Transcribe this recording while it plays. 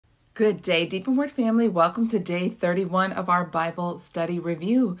Good day, Deep in Word family. Welcome to day 31 of our Bible study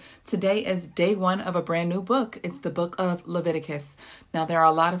review. Today is day 1 of a brand new book. It's the book of Leviticus. Now, there are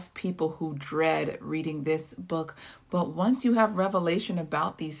a lot of people who dread reading this book, but once you have revelation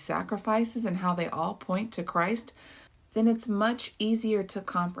about these sacrifices and how they all point to Christ, then it's much easier to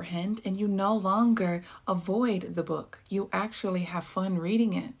comprehend and you no longer avoid the book. You actually have fun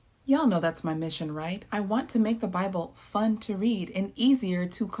reading it. Y'all know that's my mission, right? I want to make the Bible fun to read and easier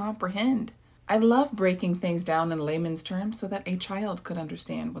to comprehend. I love breaking things down in layman's terms so that a child could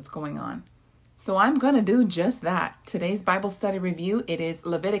understand what's going on. So I'm going to do just that. Today's Bible study review, it is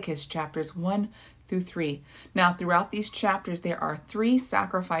Leviticus chapters 1 through 3. Now, throughout these chapters, there are 3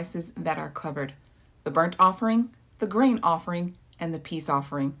 sacrifices that are covered: the burnt offering, the grain offering, and the peace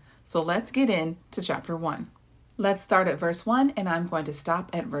offering. So let's get into chapter 1. Let's start at verse 1, and I'm going to stop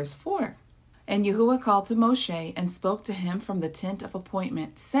at verse 4. And Yeshua called to Moshe and spoke to him from the tent of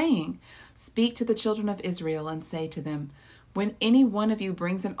appointment, saying, Speak to the children of Israel and say to them, When any one of you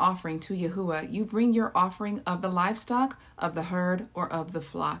brings an offering to Yeshua, you bring your offering of the livestock, of the herd, or of the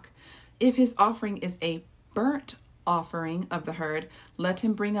flock. If his offering is a burnt offering of the herd, let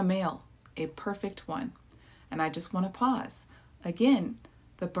him bring a male, a perfect one. And I just want to pause. Again,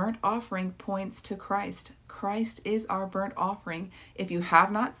 the burnt offering points to Christ. Christ is our burnt offering. If you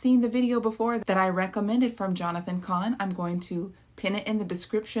have not seen the video before that I recommended from Jonathan Kahn, I'm going to pin it in the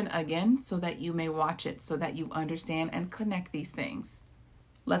description again so that you may watch it, so that you understand and connect these things.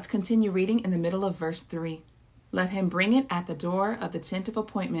 Let's continue reading in the middle of verse 3. Let him bring it at the door of the tent of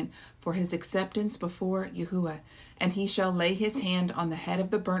appointment for his acceptance before Yeshua, and he shall lay his hand on the head of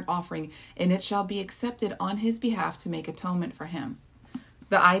the burnt offering, and it shall be accepted on his behalf to make atonement for him.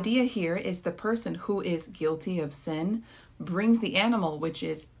 The idea here is the person who is guilty of sin brings the animal which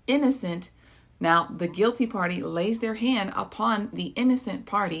is innocent. Now, the guilty party lays their hand upon the innocent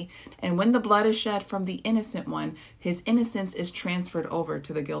party, and when the blood is shed from the innocent one, his innocence is transferred over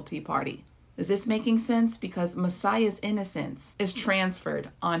to the guilty party. Is this making sense? Because Messiah's innocence is transferred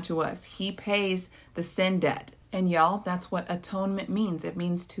onto us. He pays the sin debt. And y'all, that's what atonement means. It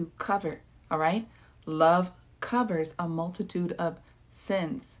means to cover, all right? Love covers a multitude of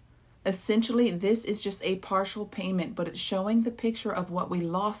sins. Essentially, this is just a partial payment, but it's showing the picture of what we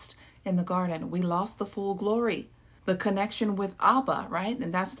lost in the garden. We lost the full glory, the connection with Abba, right?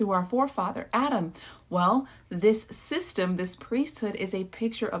 And that's through our forefather, Adam. Well, this system, this priesthood, is a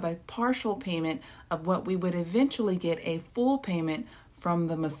picture of a partial payment of what we would eventually get a full payment from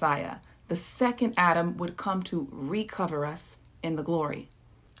the Messiah. The second Adam would come to recover us in the glory.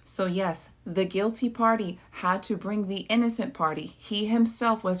 So yes, the guilty party had to bring the innocent party. He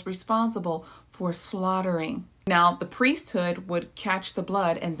himself was responsible for slaughtering. Now, the priesthood would catch the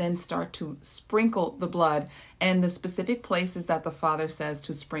blood and then start to sprinkle the blood and the specific places that the Father says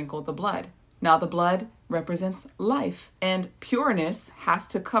to sprinkle the blood. Now, the blood represents life, and pureness has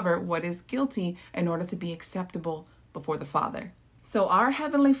to cover what is guilty in order to be acceptable before the Father. So our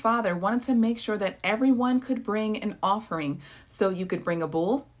Heavenly Father wanted to make sure that everyone could bring an offering. So you could bring a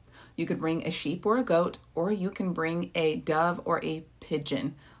bull, you could bring a sheep or a goat, or you can bring a dove or a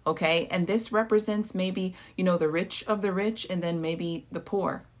pigeon, okay? And this represents maybe, the rich of the rich and then maybe the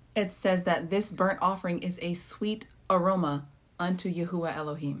poor. It says that this burnt offering is a sweet aroma unto Yeshua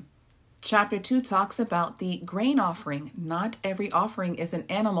Elohim. Chapter 2 talks about the grain offering. Not every offering is an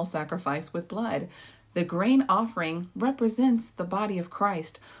animal sacrifice with blood. The grain offering represents the body of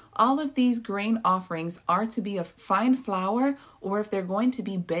Christ. All of these grain offerings are to be of fine flour, or if they're going to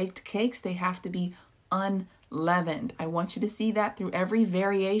be baked cakes, they have to be unleavened. I want you to see that through every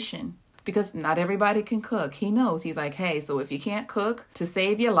variation, because not everybody can cook. He knows. He's like, hey, so if you can't cook, to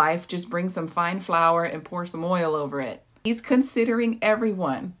save your life, just bring some fine flour and pour some oil over it. He's considering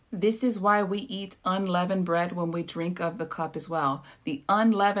everyone. This is why we eat unleavened bread when we drink of the cup as well. The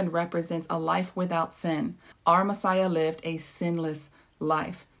unleavened represents a life without sin. Our Messiah lived a sinless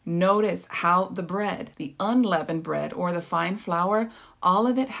life. Notice how the bread, the unleavened bread or the fine flour, all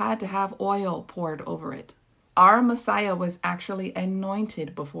of it had to have oil poured over it. Our Messiah was actually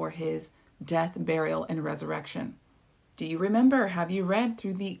anointed before his death, burial, and resurrection. Do you remember? Have you read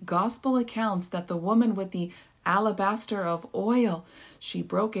through the gospel accounts that the woman with the alabaster of oil, she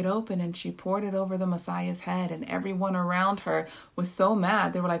broke it open and she poured it over the Messiah's head, and everyone around her was so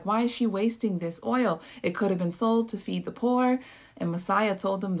mad. They were like, why is she wasting this oil? It could have been sold to feed the poor. And Messiah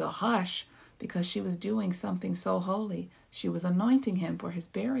told them to hush because she was doing something so holy. She was anointing him for his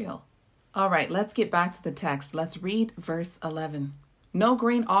burial. All right, let's get back to the text. Let's read verse 11. No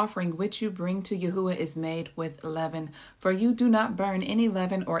grain offering which you bring to Yeshua is made with leaven, for you do not burn any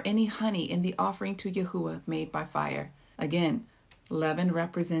leaven or any honey in the offering to Yeshua made by fire. Again, Leaven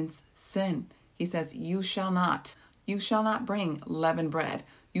represents sin. He says, you shall not bring leavened bread.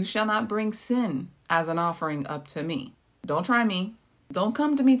 You shall not bring sin as an offering up to me. Don't try me. Don't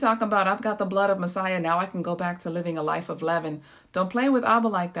come to me talking about I've got the blood of Messiah. Now I can go back to living a life of leaven. Don't play with Abba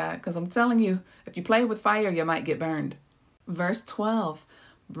like that, because I'm telling you, if you play with fire, you might get burned. Verse 12,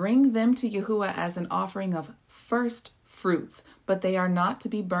 bring them to Yahuwah as an offering of first fruits, but they are not to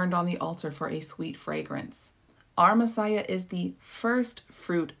be burned on the altar for a sweet fragrance. Our Messiah is the first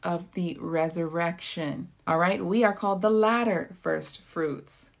fruit of the resurrection. All right, we are called the latter first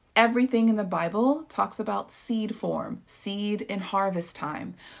fruits. Everything in the Bible talks about seed form, seed and harvest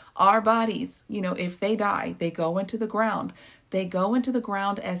time. Our bodies, if they die, they go into the ground. They go into the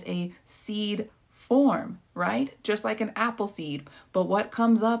ground as a seed form, right? Just like an apple seed. But what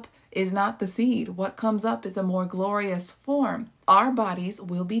comes up is not the seed. What comes up is a more glorious form. Our bodies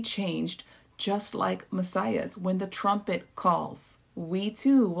will be changed just like Messiah's when the trumpet calls. We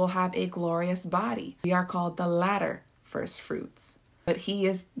too will have a glorious body. We are called the latter first fruits. But he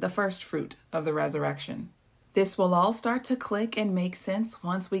is the first fruit of the resurrection. This will all start to click and make sense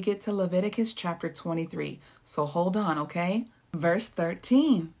once we get to Leviticus chapter 23. So hold on, okay? Verse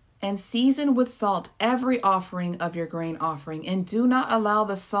 13. And season with salt every offering of your grain offering, and do not allow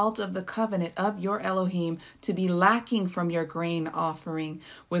the salt of the covenant of your Elohim to be lacking from your grain offering.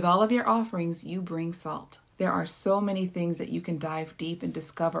 With all of your offerings, you bring salt. There are so many things that you can dive deep and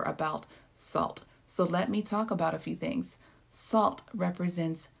discover about salt. So let me talk about a few things. Salt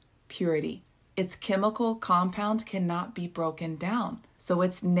represents purity. Its chemical compound cannot be broken down. So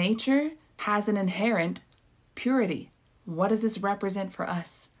its nature has an inherent purity. What does this represent for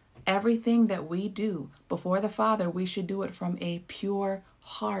us? Everything that we do before the Father, we should do it from a pure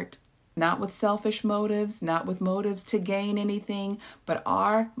heart. Not with selfish motives, not with motives to gain anything, but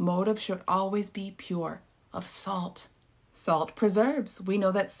our motive should always be pure, of salt. Salt preserves. We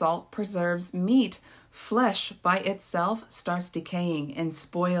know that salt preserves meat. Flesh by itself starts decaying and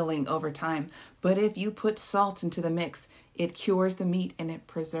spoiling over time. But if you put salt into the mix, it cures the meat and it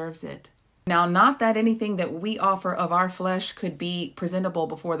preserves it. Now, not that anything that we offer of our flesh could be presentable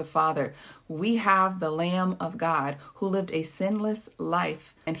before the Father. We have the Lamb of God who lived a sinless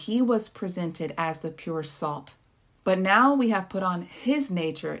life, and he was presented as the pure salt. But now we have put on his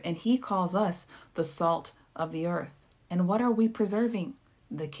nature, and he calls us the salt of the earth. And what are we preserving?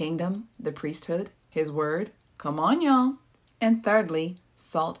 The kingdom, the priesthood, his word. Come on, y'all. And thirdly,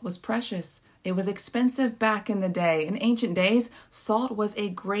 salt was precious. It was expensive back in the day. In ancient days, salt was a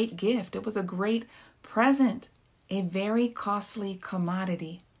great gift. It was a great present, a very costly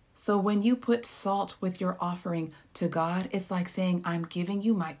commodity. So when you put salt with your offering to God, it's like saying, I'm giving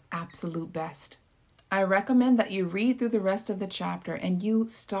you my absolute best. I recommend that you read through the rest of the chapter and you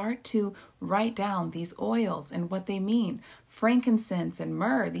start to write down these oils and what they mean. Frankincense and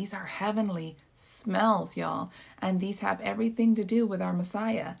myrrh, these are heavenly smells, y'all. And these have everything to do with our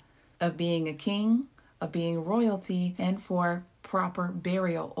Messiah, of being a king, of being royalty, and for proper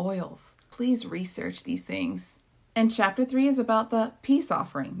burial oils. Please research these things. And chapter 3 is about the peace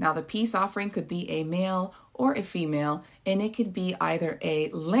offering. Now, the peace offering could be a male or a female, and it could be either a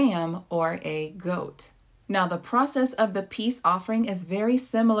lamb or a goat. Now, the process of the peace offering is very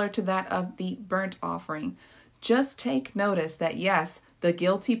similar to that of the burnt offering. Just take notice that, yes, the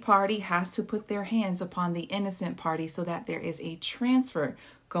guilty party has to put their hands upon the innocent party so that there is a transfer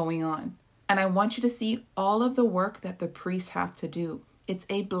going on. And I want you to see all of the work that the priests have to do. It's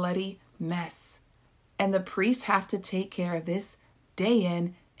a bloody mess. And the priests have to take care of this day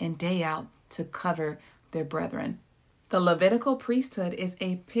in and day out to cover their brethren. The Levitical priesthood is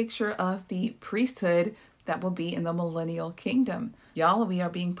a picture of the priesthood that will be in the millennial kingdom. Y'all, we are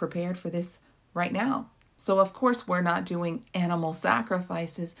being prepared for this right now. So of course, we're not doing animal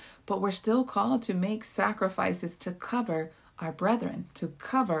sacrifices, but we're still called to make sacrifices to cover our brethren, to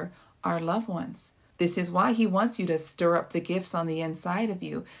cover our loved ones. This is why he wants you to stir up the gifts on the inside of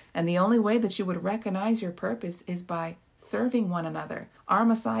you. And the only way that you would recognize your purpose is by serving one another. Our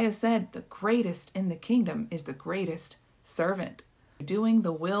Messiah said the greatest in the kingdom is the greatest servant. Doing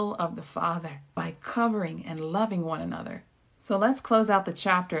the will of the Father by covering and loving one another. So let's close out the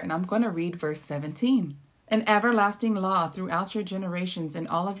chapter, and I'm going to read verse 17. An everlasting law throughout your generations in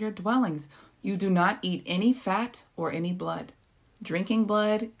all of your dwellings. You do not eat any fat or any blood. Drinking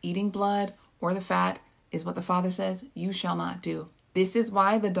blood, eating blood, or the fat is what the Father says you shall not do. This is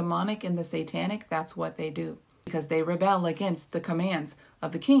why the demonic and the satanic, that's what they do. Because they rebel against the commands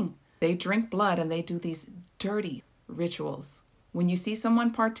of the king. They drink blood and they do these dirty rituals. When you see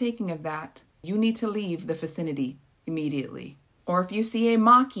someone partaking of that, you need to leave the vicinity immediately. Or if you see a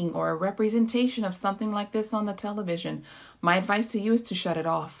mocking or a representation of something like this on the television, my advice to you is to shut it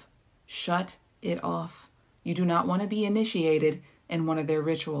off. Shut it off. You do not want to be initiated in one of their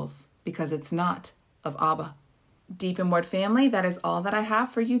rituals because it's not of Abba. Deep in Word family, that is all that I have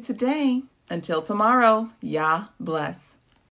for you today. Until tomorrow, Yah bless.